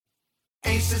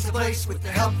Ace is the place with the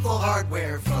helpful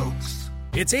hardware, folks.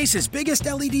 It's Ace's biggest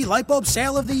LED light bulb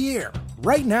sale of the year.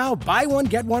 Right now, buy one,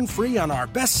 get one free on our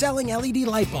best-selling LED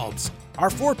light bulbs. Our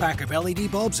 4-pack of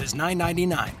LED bulbs is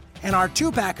 $9.99, and our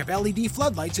 2-pack of LED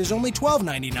floodlights is only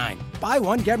 $12.99. Buy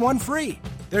one, get one free.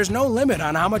 There's no limit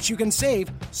on how much you can save,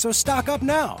 so stock up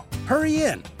now. Hurry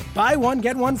in. Buy one,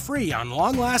 get one free on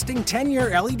long-lasting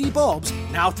 10-year LED bulbs,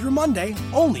 now through Monday,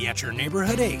 only at your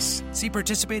neighborhood Ace. See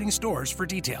participating stores for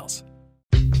details.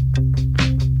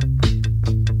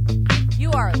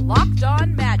 You are Locked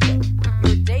On Magic,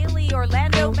 your daily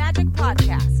Orlando Magic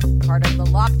podcast, part of the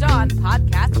Locked On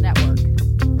Podcast Network.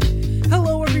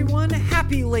 Hello, everyone.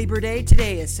 Happy Labor Day.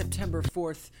 Today is September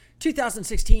 4th,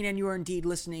 2016, and you are indeed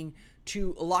listening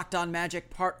to Locked On Magic,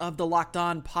 part of the Locked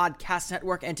On Podcast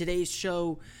Network, and today's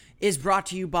show is brought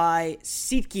to you by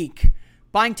SeatGeek.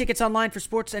 Buying tickets online for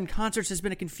sports and concerts has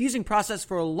been a confusing process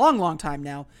for a long time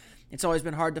now. It's always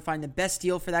been hard to find the best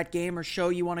deal for that game or show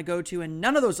you want to go to, and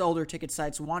none of those older ticket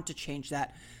sites want to change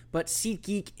that. But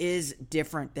SeatGeek is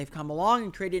different. They've come along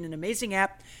and created an amazing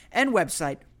app and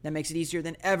website that makes it easier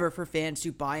than ever for fans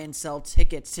to buy and sell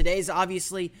tickets. Today's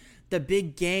obviously the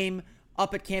big game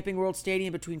up at Camping World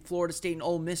Stadium between Florida State and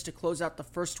Ole Miss to close out the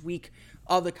first week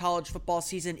of the college football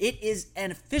season. It is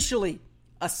officially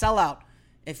a sellout.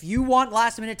 If you want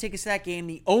last-minute tickets to that game,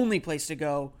 the only place to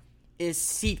go is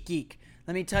SeatGeek.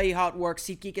 Let me tell you how it works.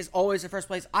 SeatGeek is always the first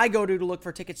place I go to look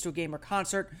for tickets to a game or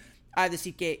concert. I have the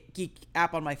SeatGeek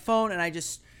app on my phone, and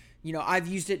I've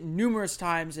used it numerous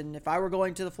times, and if I were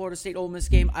going to the Florida State Ole Miss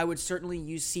game, I would certainly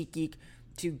use SeatGeek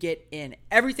to get in.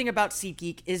 Everything about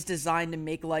SeatGeek is designed to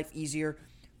make life easier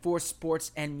for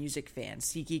sports and music fans.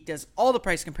 SeatGeek does all the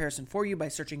price comparison for you by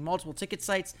searching multiple ticket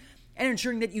sites and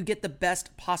ensuring that you get the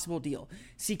best possible deal.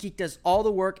 SeatGeek does all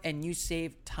the work, and you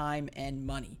save time and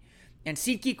money. And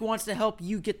SeatGeek wants to help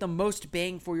you get the most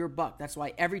bang for your buck. That's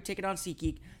why every ticket on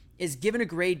SeatGeek is given a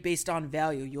grade based on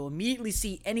value. You'll immediately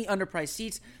see any underpriced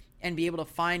seats and be able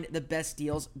to find the best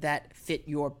deals that fit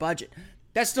your budget.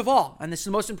 Best of all, and this is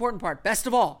the most important part, best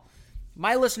of all,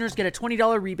 my listeners get a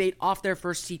 $20 rebate off their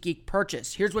first SeatGeek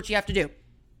purchase. Here's what you have to do.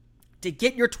 To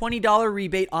get your $20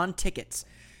 rebate on tickets,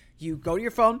 you go to your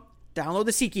phone, download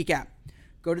the SeatGeek app,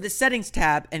 go to the settings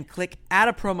tab, and click add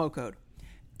a promo code.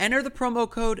 Enter the promo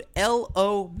code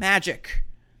LOMAGIC,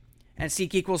 and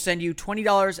SeatGeek will send you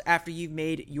 $20 after you've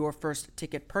made your first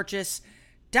ticket purchase.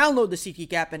 Download the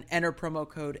SeatGeek app and enter promo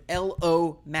code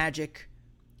LOMAGIC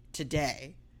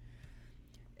today.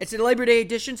 It's a Labor Day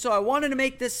edition, so I wanted to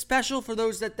make this special for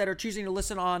those that are choosing to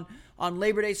listen on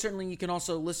Labor Day. Certainly, you can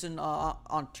also listen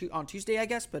on Tuesday, I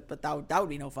guess, but that would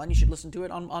be no fun. You should listen to it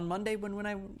on Monday when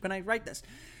I write this.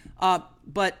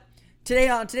 But today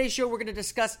on today's show, we're going to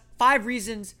discuss 5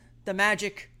 reasons the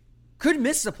Magic could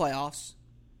miss the playoffs,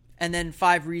 and then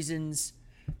 5 reasons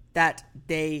that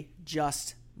they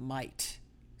just might.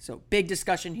 So big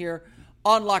discussion here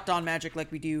on Locked On Magic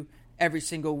like we do every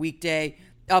single weekday.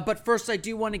 But first, I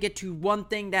do want to get to one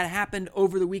thing that happened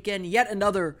over the weekend. Yet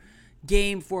another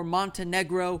game for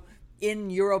Montenegro in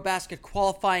Eurobasket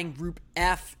qualifying Group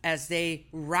F as they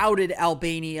routed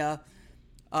Albania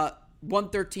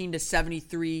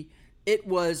 113-73. It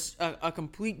was a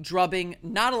complete drubbing.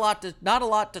 Not a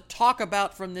lot to talk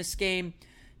about from this game,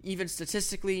 even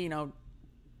statistically.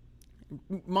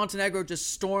 Montenegro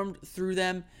just stormed through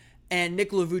them, and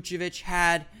Nikola Vucevic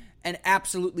had an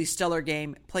absolutely stellar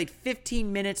game. Played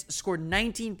 15 minutes, scored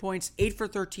 19 points, 8 for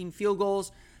 13 field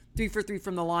goals, 3 for 3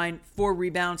 from the line, 4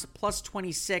 rebounds, plus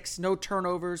 26, no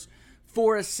turnovers,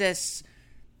 4 assists.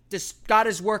 Just got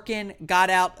his work in,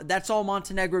 got out. That's all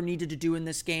Montenegro needed to do in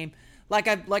this game. Like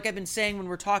I've been saying when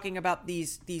we're talking about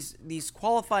these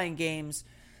qualifying games,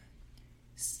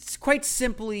 quite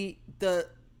simply the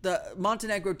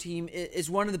Montenegro team is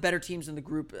one of the better teams in the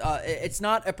group. It's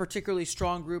not a particularly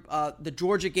strong group. The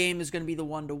Georgia game is going to be the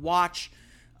one to watch,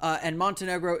 and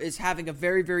Montenegro is having a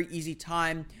very, very easy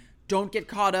time. Don't get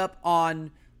caught up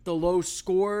on the low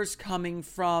scores coming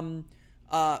from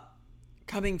Vucevic.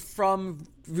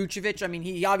 I mean,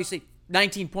 he obviously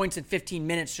 19 points in 15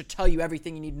 minutes should tell you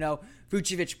everything you need to know.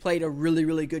 Vucevic played a really,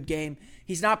 really good game.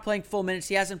 He's not playing full minutes.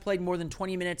 He hasn't played more than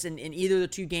 20 minutes in either of the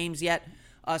 2 games yet.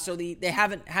 So they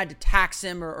haven't had to tax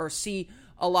him or see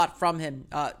a lot from him.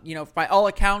 By all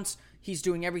accounts, he's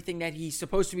doing everything that he's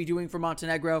supposed to be doing for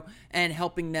Montenegro and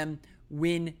helping them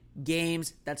win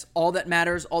games. That's all that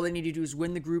matters. All they need to do is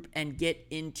win the group and get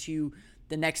into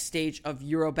the next stage of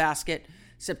Eurobasket.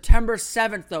 September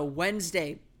 7th, though,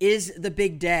 Wednesday, is the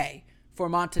big day for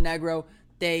Montenegro.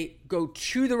 They go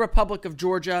to the Republic of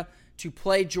Georgia to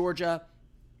play Georgia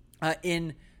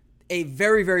in a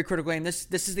very, very critical game. This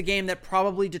is the game that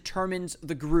probably determines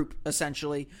the group,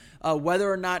 essentially,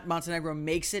 whether or not Montenegro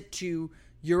makes it to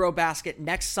Eurobasket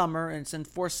next summer. And it's in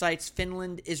 4 sites: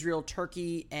 Finland, Israel,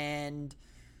 Turkey, and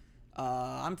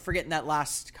I'm forgetting that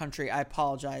last country. I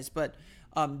apologize. But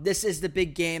this is the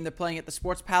big game. They're playing at the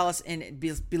Sports Palace in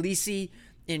Tbilisi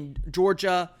in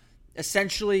Georgia.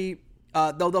 Essentially,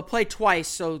 they'll play twice,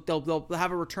 so they'll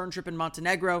have a return trip in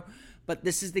Montenegro. But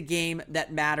this is the game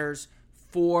that matters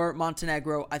for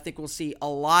Montenegro. I think we'll see a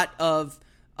lot of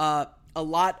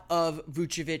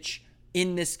Vucevic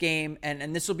in this game,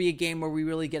 and this will be a game where we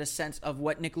really get a sense of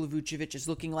what Nikola Vucevic is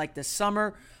looking like this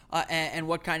summer, and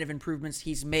what kind of improvements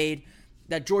he's made.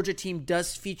 That Georgia team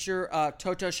does feature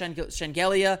Toto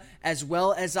Shengelia as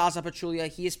well as Zaza Pachulia.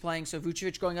 He is playing, so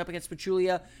Vucevic going up against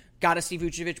Pachulia. Got to see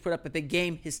Vucevic put up a big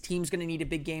game. His team's going to need a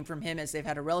big game from him, as they've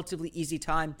had a relatively easy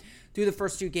time through the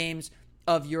first 2 games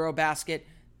of Eurobasket.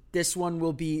 This one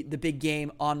will be the big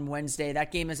game on Wednesday.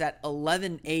 That game is at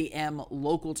 11 a.m.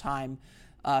 local time.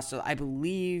 So I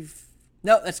believe...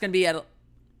 No, that's going to be at...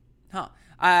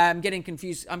 I'm getting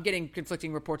confused. I'm getting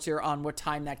conflicting reports here on what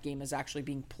time that game is actually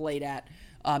being played at.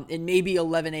 It may be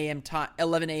 11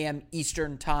 a.m.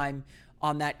 Eastern time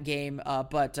on that game,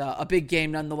 but a big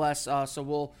game nonetheless.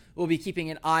 So we'll be keeping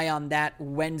an eye on that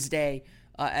Wednesday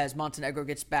as Montenegro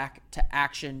gets back to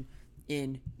action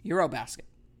in Eurobasket.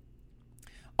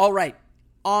 All right,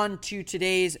 on to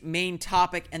today's main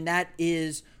topic, and that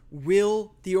is,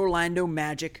 will the Orlando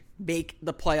Magic make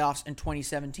the playoffs in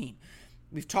 2017?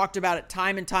 We've talked about it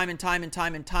time and time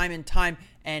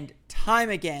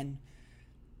again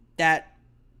that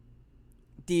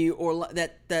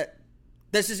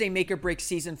this is a make or break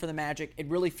season for the Magic. It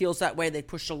really feels that way. They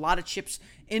pushed a lot of chips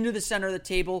into the center of the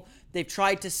table. They've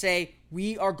tried to say,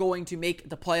 we are going to make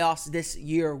the playoffs this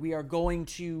year. We are going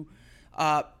to,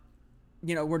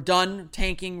 we're done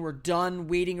tanking. We're done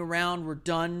waiting around. We're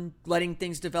done letting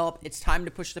things develop. It's time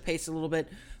to push the pace a little bit.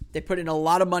 They put in a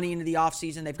lot of money into the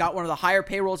offseason. They've got one of the higher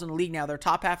payrolls in the league now. They're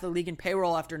top half of the league in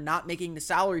payroll after not making the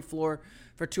salary floor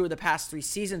for 2 of the past 3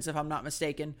 seasons, if I'm not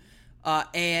mistaken.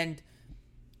 And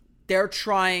they're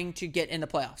trying to get in the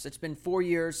playoffs. It's been 4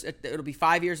 years. It'll be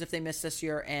 5 years if they miss this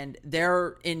year, and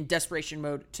they're in desperation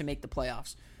mode to make the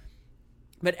playoffs.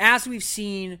 But as we've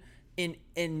seen in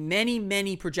many,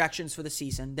 many projections for the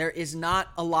season, there is not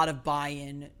a lot of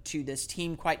buy-in to this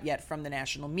team quite yet from the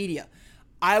national media.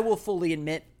 I will fully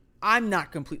admit, I'm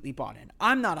not completely bought in.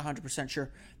 I'm not 100% sure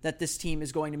that this team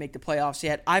is going to make the playoffs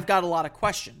yet. I've got a lot of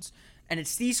questions, and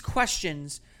it's these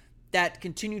questions that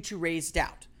continue to raise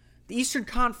doubt. The Eastern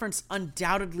Conference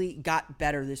undoubtedly got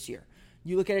better this year.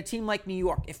 You look at a team like New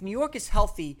York. If New York is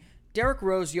healthy, Derrick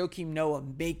Rose, Joakim Noah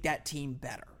make that team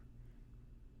better.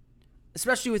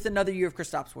 Especially with another year of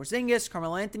Kristaps Porzingis,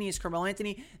 Carmelo Anthony is Carmelo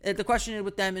Anthony. The question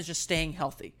with them is just staying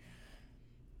healthy.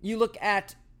 You look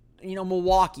at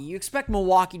Milwaukee. You expect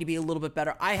Milwaukee to be a little bit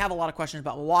better. I have a lot of questions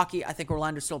about Milwaukee. I think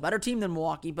Orlando's still a better team than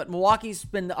Milwaukee, but Milwaukee's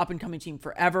been the up-and-coming team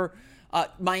forever.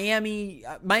 Miami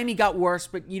got worse,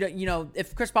 but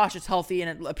if Chris Bosh is healthy,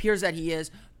 and it appears that he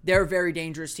is, they're a very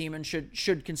dangerous team and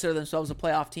should consider themselves a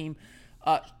playoff team.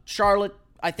 Charlotte,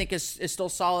 I think, is still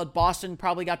solid. Boston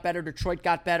probably got better. Detroit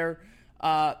got better.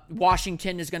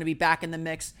 Washington is going to be back in the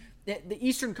mix. The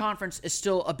Eastern Conference is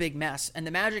still a big mess, and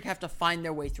the Magic have to find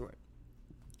their way through it.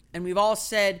 And we've all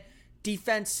said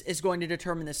defense is going to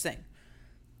determine this thing,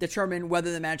 determine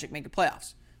whether the Magic make the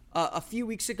playoffs. A few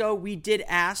weeks ago, we did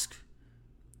ask,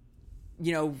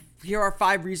 here are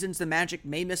 5 reasons the Magic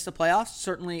may miss the playoffs.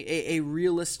 Certainly a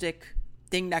realistic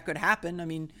thing that could happen. I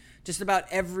mean, just about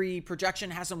every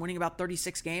projection has them winning about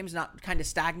 36 games, not kind of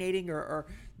stagnating, or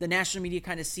the national media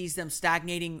kind of sees them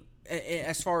stagnating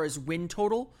as far as win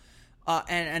total.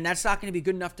 And that's not going to be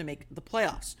good enough to make the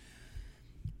playoffs.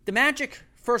 The Magic,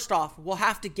 first off, will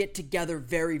have to get together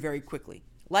very, very quickly.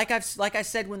 Like I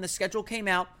said when the schedule came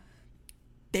out,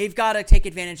 they've got to take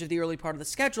advantage of the early part of the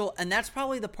schedule, and that's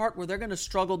probably the part where they're going to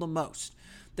struggle the most.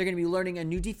 They're going to be learning a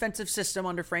new defensive system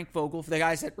under Frank Vogel for the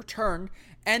guys that returned,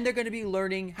 and they're going to be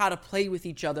learning how to play with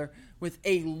each other with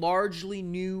a largely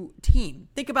new team.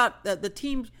 Think about the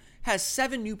team has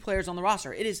 7 new players on the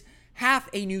roster. It is half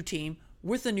a new team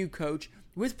with a new coach,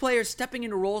 with players stepping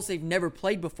into roles they've never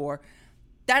played before.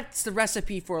 That's the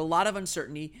recipe for a lot of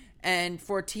uncertainty, and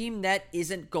for a team that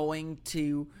isn't going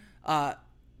to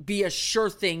be a sure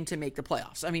thing to make the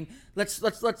playoffs. I mean,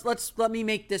 let me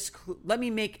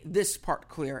make this part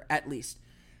clear at least.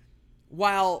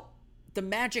 While the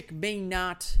Magic may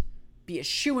not be a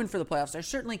shoo-in for the playoffs, they're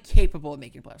certainly capable of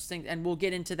making playoffs, and we'll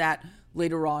get into that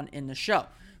later on in the show.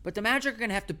 But the Magic are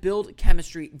going to have to build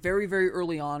chemistry very, very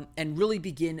early on and really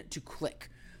begin to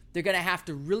click. They're going to have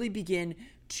to really begin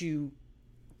to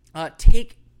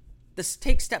take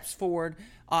steps forward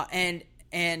and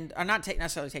not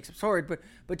necessarily take steps forward,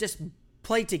 but just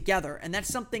play together. And that's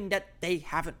something that they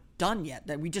haven't done yet,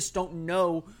 that we just don't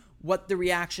know what the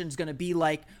reaction is going to be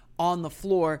like on the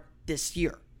floor this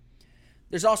year.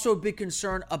 There's also a big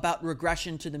concern about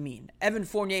regression to the mean. Evan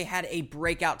Fournier had a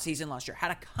breakout season last year,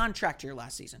 had a contract year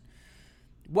last season.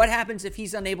 What happens if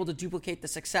he's unable to duplicate the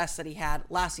success that he had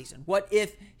last season? What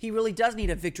if he really does need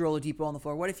a Victor Oladipo on the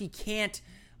floor? What if he can't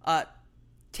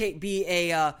be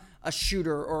a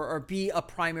shooter or be a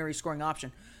primary scoring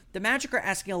option? The Magic are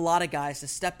asking a lot of guys to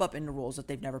step up into roles that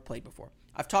they've never played before.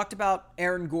 I've talked about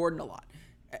Aaron Gordon a lot.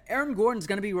 Aaron Gordon's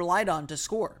going to be relied on to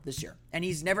score this year, and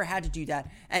he's never had to do that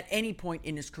at any point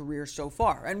in his career so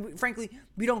far. And frankly,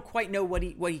 we don't quite know what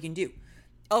he can do.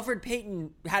 Elfrid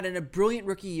Payton had a brilliant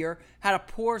rookie year, had a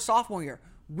poor sophomore year.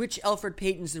 Which Elfrid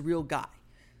Payton's the real guy?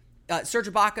 Serge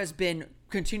Ibaka has been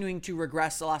continuing to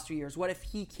regress the last 2 years. What if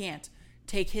he can't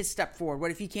take his step forward?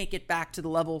 What if he can't get back to the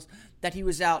levels that he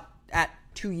was out at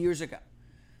 2 years ago?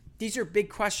 These are big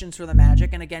questions for the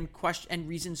Magic, and again, and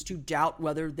reasons to doubt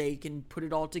whether they can put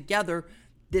it all together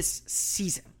this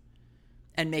season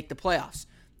and make the playoffs.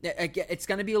 It's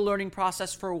going to be a learning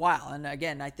process for a while, and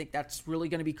again, I think that's really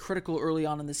going to be critical early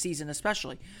on in the season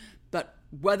especially. But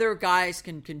whether guys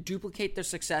can duplicate their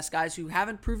success, guys who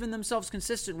haven't proven themselves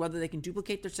consistent, whether they can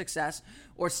duplicate their success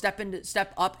or step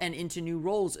up and into new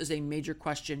roles is a major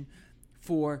question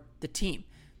for the team.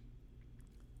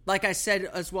 Like I said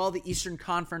as well, the Eastern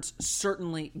Conference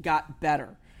certainly got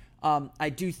better. I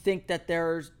do think that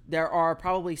there are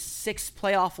probably 6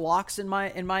 playoff locks in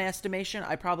my estimation.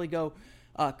 I probably go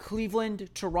Cleveland,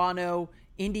 Toronto,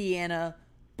 Indiana,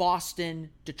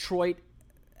 Boston, Detroit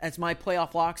as my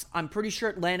playoff locks. I'm pretty sure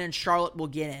Atlanta and Charlotte will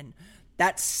get in.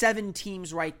 That's 7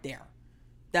 teams right there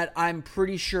that I'm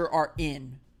pretty sure are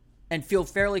in and feel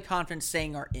fairly confident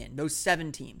saying are in. Those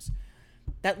 7 teams.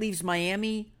 That leaves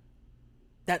Miami.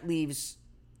 That leaves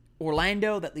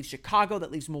Orlando, that leaves Chicago,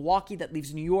 that leaves Milwaukee, that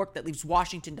leaves New York, that leaves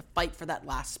Washington to fight for that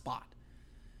last spot.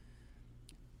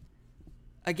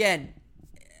 Again,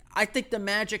 I think the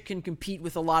Magic can compete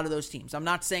with a lot of those teams. I'm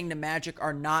not saying the Magic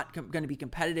are not going to be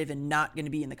competitive and not going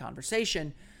to be in the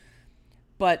conversation,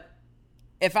 but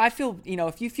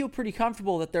if you feel pretty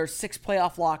comfortable that there are 6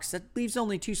 playoff locks, that leaves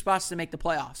only 2 spots to make the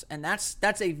playoffs, and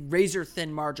that's a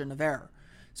razor-thin margin of error,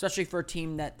 especially for a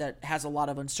team that has a lot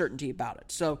of uncertainty about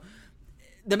it. So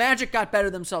the Magic got better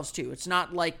themselves too. It's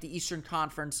not like the Eastern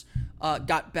Conference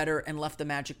got better and left the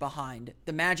Magic behind.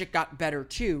 The Magic got better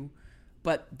too,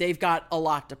 but they've got a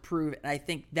lot to prove. And I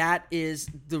think that is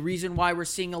the reason why we're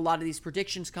seeing a lot of these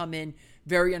predictions come in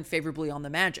very unfavorably on the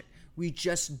Magic. We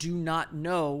just do not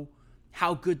know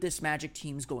how good this Magic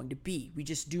team is going to be. We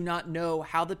just do not know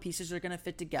how the pieces are going to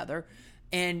fit together.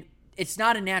 And it's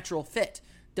not a natural fit.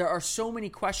 There are so many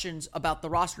questions about the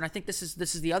roster, and I think this is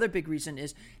the other big reason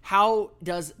is how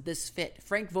does this fit?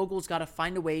 Frank Vogel's got to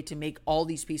find a way to make all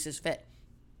these pieces fit.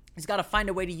 He's got to find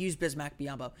a way to use Bismack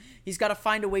Biyombo. He's got to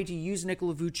find a way to use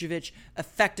Nikola Vucevic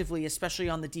effectively, especially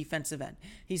on the defensive end.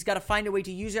 He's got to find a way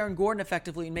to use Aaron Gordon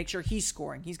effectively and make sure he's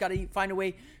scoring. He's got to find a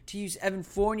way to use Evan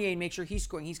Fournier and make sure he's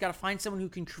scoring. He's got to find someone who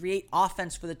can create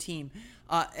offense for the team,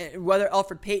 whether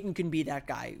Elfrid Payton can be that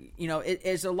guy.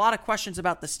 There's a lot of questions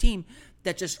about this team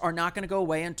that just are not going to go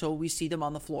away until we see them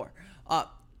on the floor.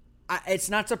 It's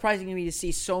not surprising to me to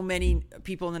see so many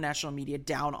people in the national media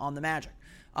down on the Magic.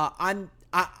 I'm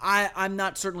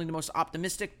not certainly the most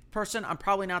optimistic person. I'm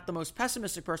probably not the most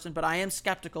pessimistic person, but I am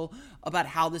skeptical about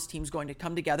how this team's going to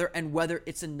come together and whether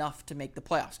it's enough to make the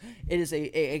playoffs. It is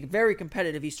a very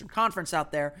competitive Eastern Conference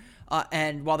out there,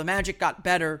 and while the Magic got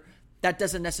better, that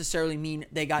doesn't necessarily mean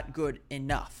they got good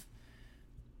enough.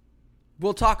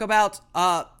 We'll talk about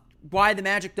why the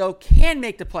Magic, though, can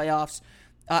make the playoffs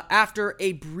after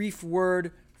a brief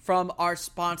word from our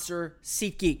sponsor,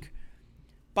 SeatGeek.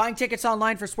 Buying tickets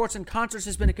online for sports and concerts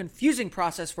has been a confusing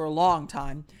process for a long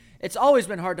time. It's always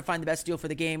been hard to find the best deal for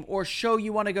the game or show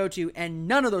you want to go to, and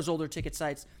none of those older ticket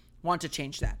sites want to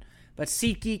change that. But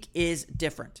SeatGeek is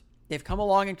different. They've come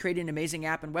along and created an amazing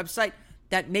app and website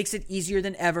that makes it easier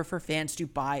than ever for fans to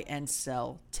buy and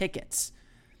sell tickets.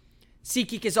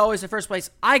 SeatGeek is always the first place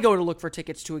I go to look for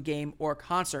tickets to a game or a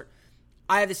concert.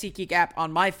 I have the SeatGeek app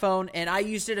on my phone, and I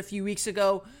used it a few weeks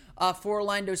ago for an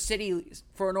Orlando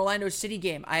City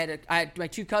game. I had my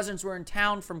 2 cousins were in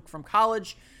town from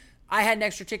college. I had an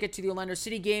extra ticket to the Orlando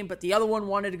City game, but the other one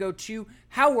wanted to go too.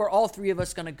 How were all 3 of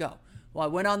us going to go? Well, I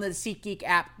went on the SeatGeek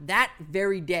app that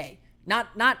very day, not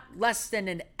less than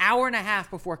an hour and a half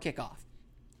before kickoff.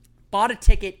 Bought a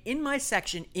ticket in my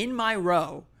section, in my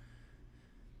row.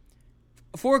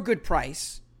 for a good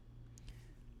price.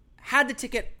 Had the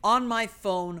ticket on my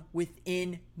phone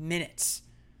within minutes.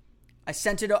 I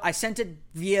sent it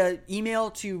via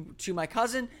email to my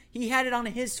cousin. He had it on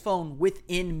his phone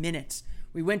within minutes.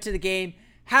 We went to the game,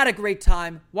 had a great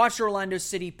time, watched Orlando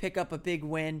City pick up a big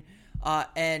win,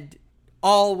 and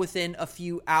all within a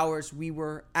few hours, we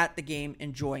were at the game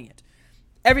enjoying it.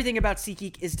 Everything about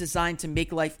SeatGeek is designed to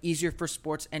make life easier for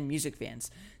sports and music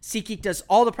fans. SeatGeek does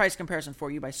all the price comparison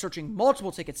for you by searching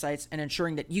multiple ticket sites and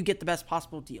ensuring that you get the best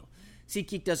possible deal.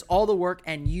 SeatGeek does all the work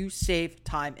and you save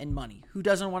time and money. Who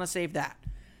doesn't want to save that?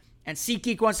 And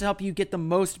SeatGeek wants to help you get the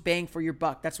most bang for your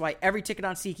buck. That's why every ticket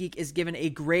on SeatGeek is given a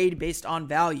grade based on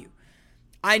value.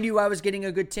 I knew I was getting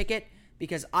a good ticket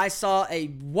because I saw a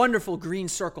wonderful green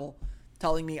circle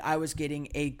telling me I was getting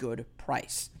a good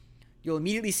price. You'll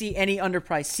immediately see any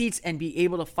underpriced seats and be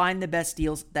able to find the best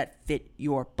deals that fit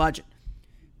your budget.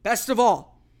 Best of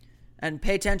all, and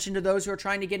pay attention to those who are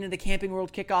trying to get into the Camping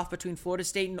World kickoff between Florida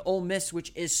State and Ole Miss,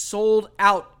 which is sold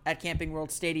out at Camping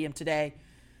World Stadium today.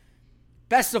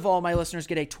 Best of all, my listeners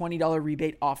get a $20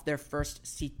 rebate off their first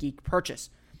SeatGeek purchase.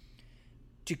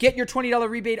 To get your $20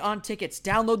 rebate on tickets,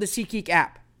 download the SeatGeek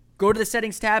app. Go to the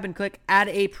settings tab and click add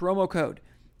a promo code.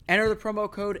 Enter the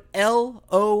promo code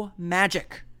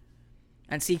LOMAGIC.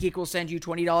 And SeatGeek will send you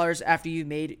 $20 after you've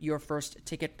made your first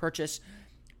ticket purchase.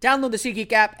 Download the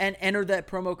SeatGeek app and enter that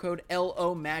promo code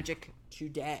LOMAGIC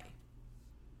today.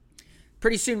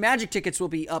 Pretty soon, Magic tickets will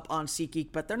be up on SeatGeek,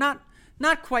 but they're not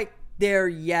quite there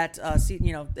yet.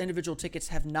 Individual tickets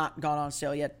have not gone on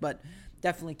sale yet, but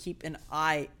definitely keep an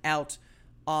eye out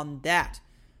on that.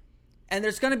 And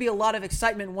there's going to be a lot of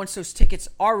excitement once those tickets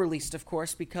are released, of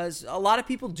course, because a lot of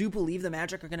people do believe the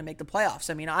Magic are going to make the playoffs.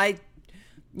 I mean,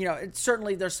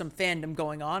 certainly there's some fandom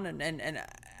going on, and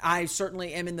I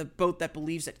certainly am in the boat that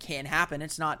believes it can happen.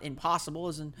 It's not impossible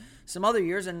as in some other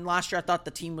years, and last year I thought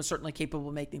the team was certainly capable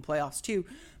of making playoffs too.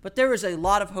 But there is a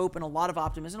lot of hope and a lot of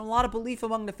optimism and a lot of belief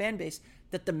among the fan base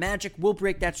that the Magic will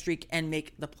break that streak and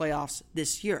make the playoffs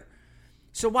this year.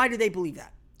 So why do they believe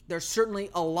that? There's certainly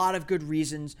a lot of good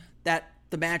reasons that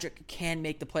the Magic can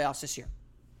make the playoffs this year.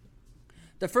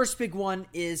 The first big one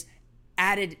is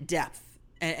added depth,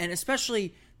 and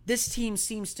especially this team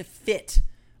seems to fit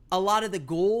a lot of the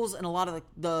goals and a lot of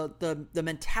the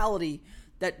mentality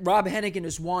that Rob Hennigan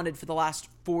has wanted for the last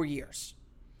 4 years.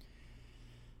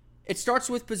 It starts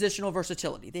with positional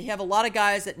versatility. They have a lot of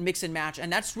guys that mix and match,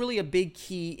 and that's really a big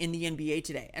key in the NBA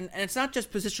today. And it's not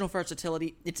just positional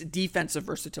versatility, it's defensive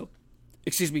versatility.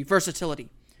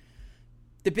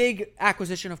 The big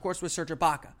acquisition, of course, was Serge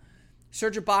Ibaka.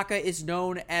 Serge Ibaka is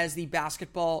known as the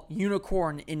basketball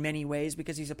unicorn in many ways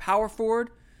because he's a power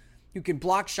forward who can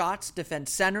block shots, defend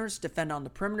centers, defend on the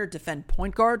perimeter, defend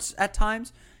point guards at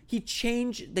times. He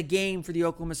changed the game for the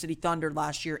Oklahoma City Thunder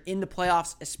last year in the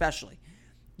playoffs especially.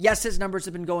 Yes, his numbers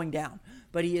have been going down,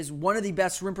 but he is one of the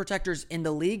best rim protectors in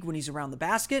the league when he's around the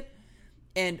basket.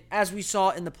 And as we saw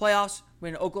in the playoffs,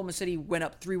 when Oklahoma City went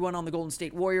up 3-1 on the Golden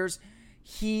State Warriors,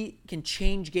 he can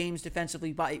change games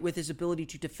defensively with his ability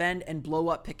to defend and blow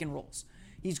up pick and rolls.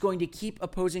 He's going to keep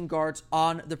opposing guards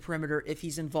on the perimeter if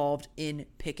he's involved in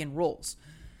pick and rolls.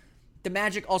 The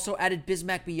Magic also added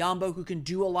Bismack Biyombo, who can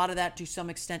do a lot of that to some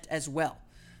extent as well.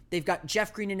 They've got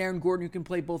Jeff Green and Aaron Gordon, who can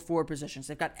play both forward positions.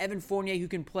 They've got Evan Fournier, who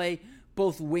can play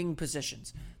both wing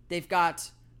positions. They've got,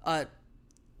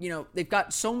 they've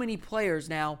got so many players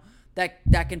now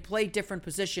that can play different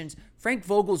positions. Frank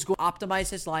Vogel's going to optimize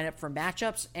his lineup for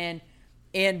matchups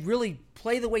and really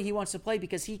play the way he wants to play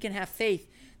because he can have faith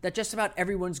that just about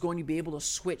everyone's going to be able to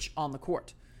switch on the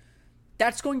court.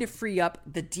 That's going to free up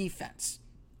the defense.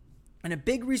 And a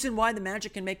big reason why the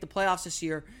Magic can make the playoffs this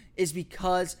year is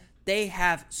because they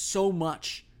have so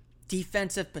much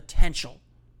defensive potential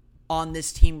on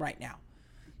this team right now.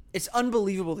 It's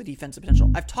unbelievable, the defensive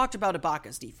potential. I've talked about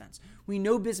Ibaka's defense. We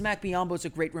know Bismack Biyombo is a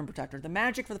great rim protector. The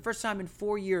Magic, for the first time in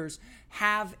 4 years,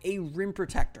 have a rim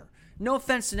protector. No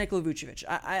offense to Nikola Vucevic.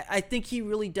 I think he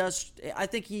really does. I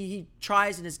think he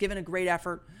tries and has given a great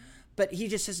effort, but he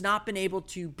just has not been able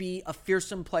to be a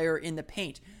fearsome player in the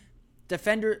paint.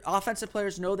 Offensive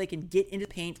players know they can get into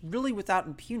the paint really without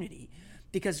impunity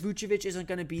because Vucevic isn't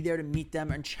going to be there to meet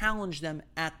them and challenge them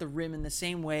at the rim in the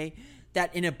same way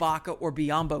that an Ibaka or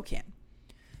Biyombo can.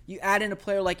 You add in a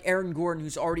player like Aaron Gordon,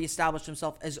 who's already established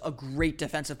himself as a great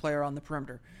defensive player on the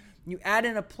perimeter. You add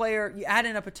in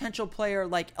a potential player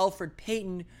like Elfrid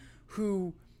Payton,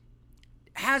 who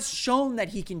has shown that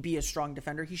he can be a strong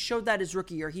defender. He showed that his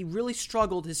rookie year. He really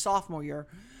struggled his sophomore year,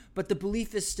 but the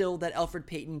belief is still that Elfrid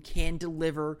Payton can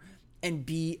deliver and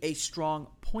be a strong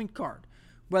point guard,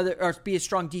 or be a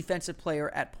strong defensive player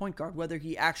at point guard. Whether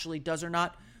he actually does or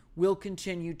not, will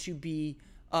continue to be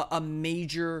a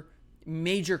major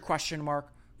question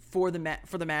mark for the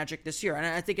Magic this year. And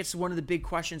I think it's one of the big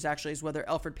questions actually is whether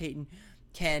Elfrid Payton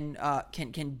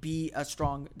can be a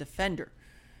strong defender.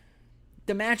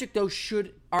 The Magic, though,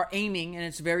 are aiming, and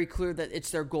it's very clear that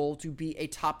it's their goal to be a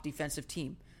top defensive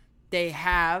team. They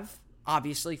have,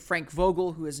 obviously, Frank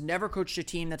Vogel, who has never coached a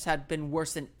team that's been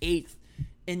worse than 8th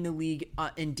in the league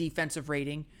in defensive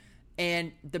rating.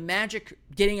 And the Magic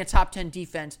getting a top 10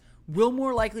 defense will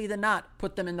more likely than not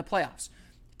put them in the playoffs.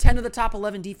 10 of the top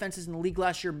 11 defenses in the league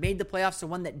last year made the playoffs. The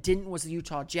one that didn't was the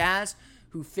Utah Jazz,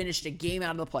 who finished a game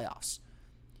out of the playoffs.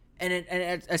 And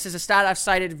it's a stat I've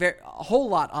cited a whole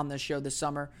lot on this show this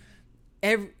summer.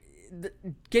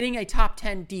 Getting a top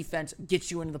 10 defense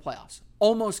gets you into the playoffs,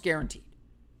 almost guaranteed.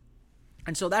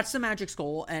 And so that's the Magic's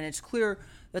goal, and it's clear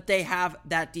that they have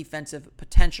that defensive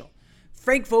potential.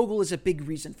 Frank Vogel is a big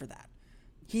reason for that.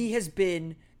 He has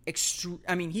been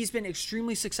he's been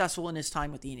extremely successful in his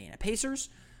time with the Indiana Pacers.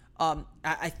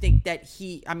 I think that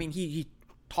he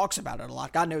talks about it a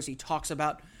lot. God knows he talks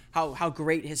about how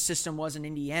great his system was in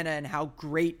Indiana and how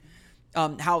great,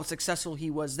 how successful he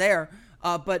was there.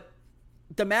 But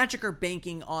the Magic are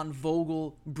banking on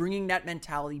Vogel bringing that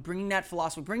mentality, bringing that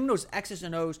philosophy, bringing those X's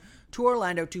and O's to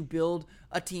Orlando to build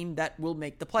a team that will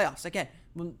make the playoffs. Again,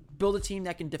 build a team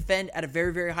that can defend at a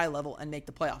very, very high level and make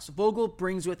the playoffs. Vogel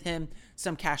brings with him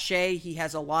some cachet. He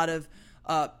has a lot of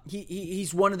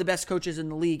he's one of the best coaches in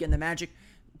the league, and the Magic,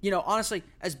 honestly,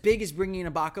 as big as bringing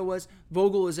in Ibaka was,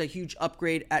 Vogel is a huge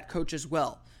upgrade at coach as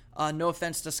well. No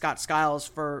offense to Scott Skiles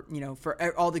for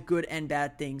all the good and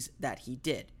bad things that he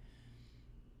did.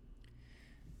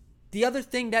 The other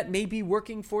thing that may be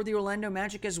working for the Orlando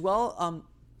Magic as well,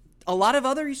 a lot of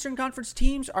other Eastern Conference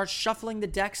teams are shuffling the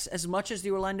decks as much as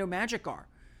the Orlando Magic are.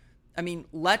 I mean,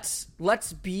 let's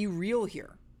be real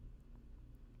here.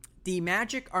 The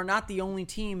Magic are not the only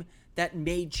team that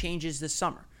made changes this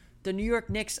summer. The New York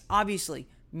Knicks obviously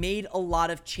made a lot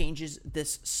of changes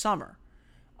this summer.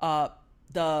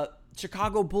 The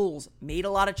Chicago Bulls made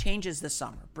a lot of changes this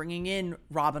summer, bringing in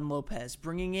Robin Lopez,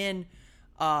 bringing in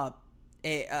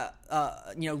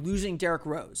losing Derrick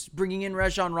Rose, bringing in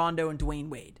Rajon Rondo and Dwayne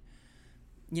Wade.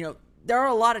 There are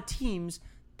a lot of teams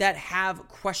that have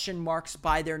question marks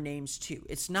by their names too.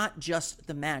 It's not just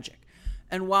the Magic.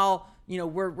 And while,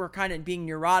 we're kind of being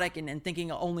neurotic and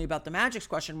thinking only about the Magic's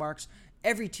question marks,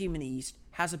 every team in the East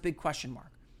has a big question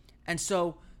mark. And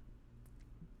so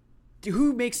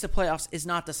who makes the playoffs is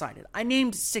not decided. I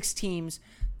named 6 teams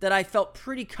that I felt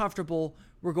pretty comfortable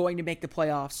were going to make the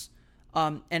playoffs.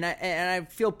 And I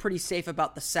feel pretty safe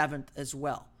about the 7th as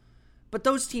well. But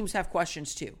those teams have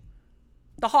questions too.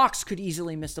 The Hawks could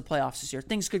easily miss the playoffs this year.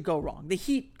 Things could go wrong. The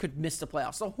Heat could miss the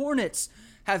playoffs. The Hornets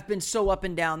have been so up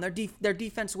and down. Their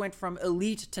defense went from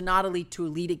elite to not elite to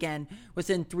elite again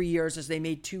within 3 years as they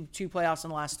made two playoffs in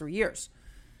the last 3 years.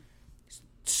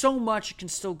 So much can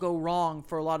still go wrong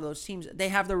for a lot of those teams. They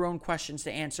have their own questions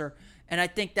to answer, and I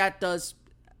think that does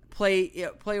play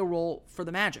a role for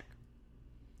the Magic.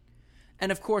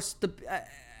 And of course,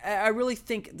 I really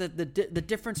think that the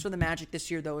difference for the Magic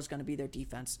this year, though, is going to be their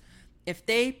defense. If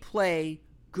they play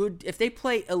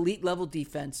elite level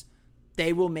defense,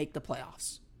 they will make the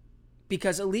playoffs,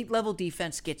 because elite level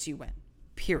defense gets you in,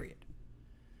 period.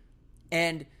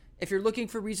 And if you're looking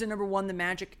for reason number one, the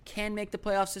Magic can make the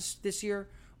playoffs this year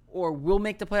or will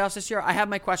make the playoffs this year, I have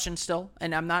my questions still,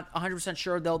 and I'm not 100%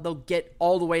 sure they'll get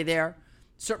all the way there.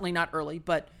 Certainly not early,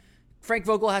 but Frank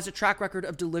Vogel has a track record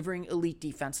of delivering elite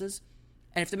defenses,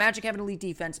 and if the Magic have an elite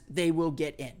defense, they will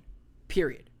get in,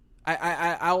 period.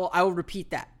 I will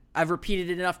repeat that. I've repeated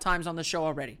it enough times on the show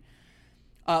already.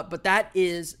 But that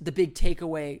is the big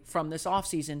takeaway from this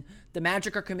offseason. The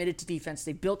Magic are committed to defense.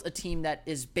 They built a team that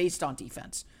is based on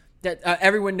defense, that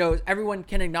everyone knows, everyone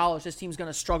can acknowledge this team's going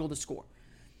to struggle to score.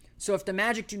 So if the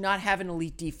Magic do not have an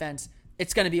elite defense,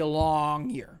 it's going to be a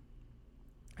long year.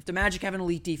 If the Magic have an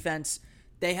elite defense,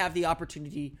 they have the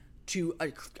opportunity to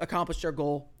accomplish their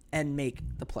goal and make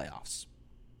the playoffs.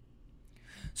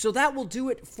 So that will do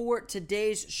it for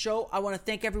today's show. I want to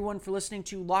thank everyone for listening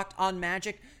to Locked On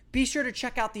Magic. Be sure to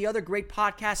check out the other great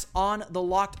podcasts on the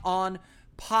Locked On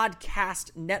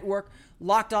Podcast Network.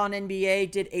 Locked On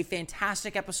NBA did a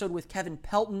fantastic episode with Kevin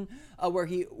Pelton where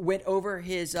he went over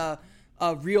his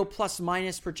real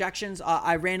plus-minus projections.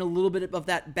 I ran a little bit of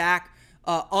that back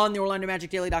on the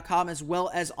OrlandoMagicDaily.com as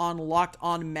well as on Locked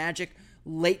On Magic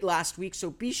late last week. So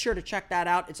be sure to check that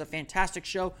out. It's a fantastic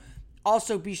show.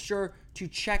 Also, be sure to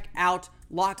check out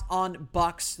Locked On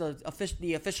Bucks,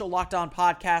 the official Locked On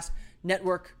Podcast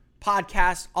Network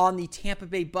podcast on the Tampa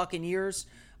Bay Buccaneers,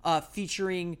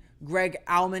 featuring Greg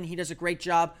Auman. He does a great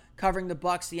job covering the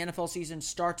Bucs. The NFL season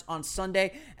starts on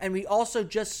Sunday. And we also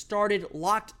just started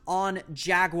Locked On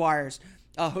Jaguars,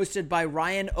 hosted by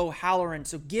Ryan O'Halloran.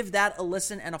 So give that a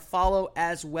listen and a follow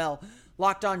as well.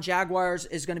 Locked On Jaguars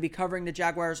is going to be covering the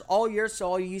Jaguars all year, so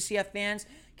all you UCF fans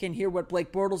can hear what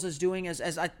Blake Bortles is doing.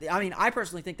 I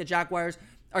personally think the Jaguars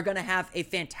are going to have a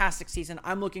fantastic season.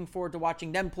 I'm looking forward to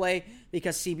watching them play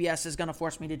because CBS is going to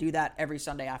force me to do that every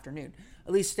Sunday afternoon.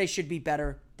 At least they should be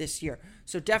better this year.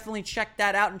 So definitely check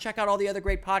that out and check out all the other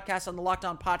great podcasts on the Locked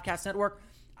On Podcast Network.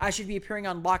 I should be appearing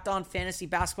on Locked On Fantasy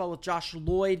Basketball with Josh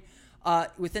Lloyd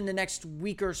within the next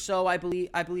week or so. I think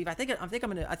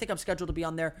I'm scheduled to be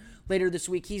on there later this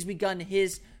week. He's begun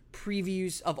his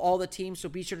previews of all the teams, so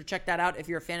be sure to check that out if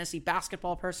you're a fantasy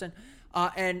basketball person.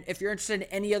 And if you're interested in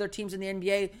any other teams in the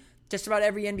NBA, just about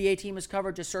every NBA team is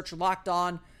covered. Just search Locked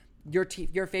On, your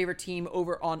favorite team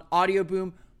over on Audio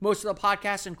Boom. Most of the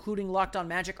podcasts, including Locked On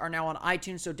Magic, are now on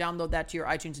iTunes, so download that to your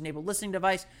iTunes-enabled listening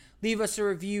device. Leave us a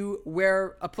review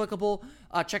where applicable.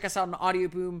 Check us out on Audio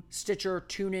Boom, Stitcher,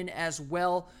 TuneIn as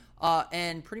well,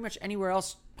 and pretty much anywhere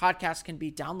else podcasts can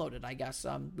be downloaded, I guess.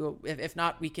 If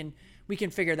not, we can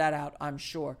figure that out, I'm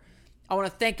sure. I want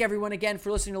to thank everyone again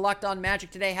for listening to Locked On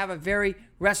Magic today. Have a very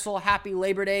restful, happy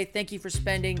Labor Day. Thank you for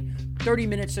spending 30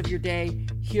 minutes of your day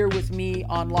here with me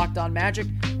on Locked On Magic,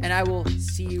 and I will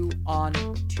see you on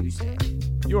Tuesday.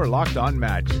 You are Locked On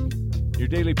Magic, your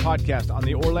daily podcast on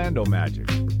the Orlando Magic,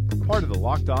 part of the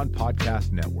Locked On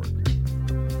Podcast Network.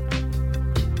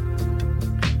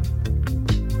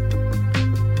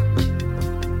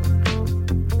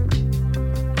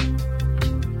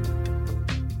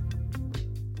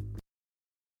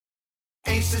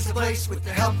 Ace is the place with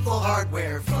the helpful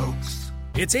hardware, folks.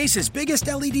 It's Ace's biggest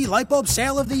LED light bulb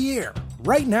sale of the year.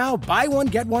 Right now, buy one,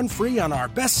 get one free on our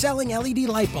best-selling LED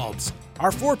light bulbs.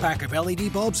 Our 4-pack of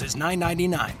LED bulbs is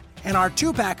 $9.99, and our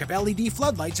 2-pack of LED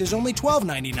floodlights is only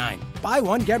 $12.99. Buy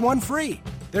one, get one free.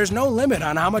 There's no limit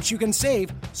on how much you can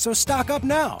save, so stock up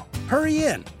now. Hurry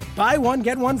in. Buy one,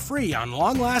 get one free on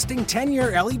long-lasting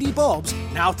 10-year LED bulbs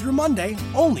now through Monday,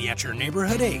 only at your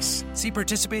neighborhood Ace. See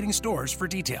participating stores for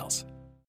details.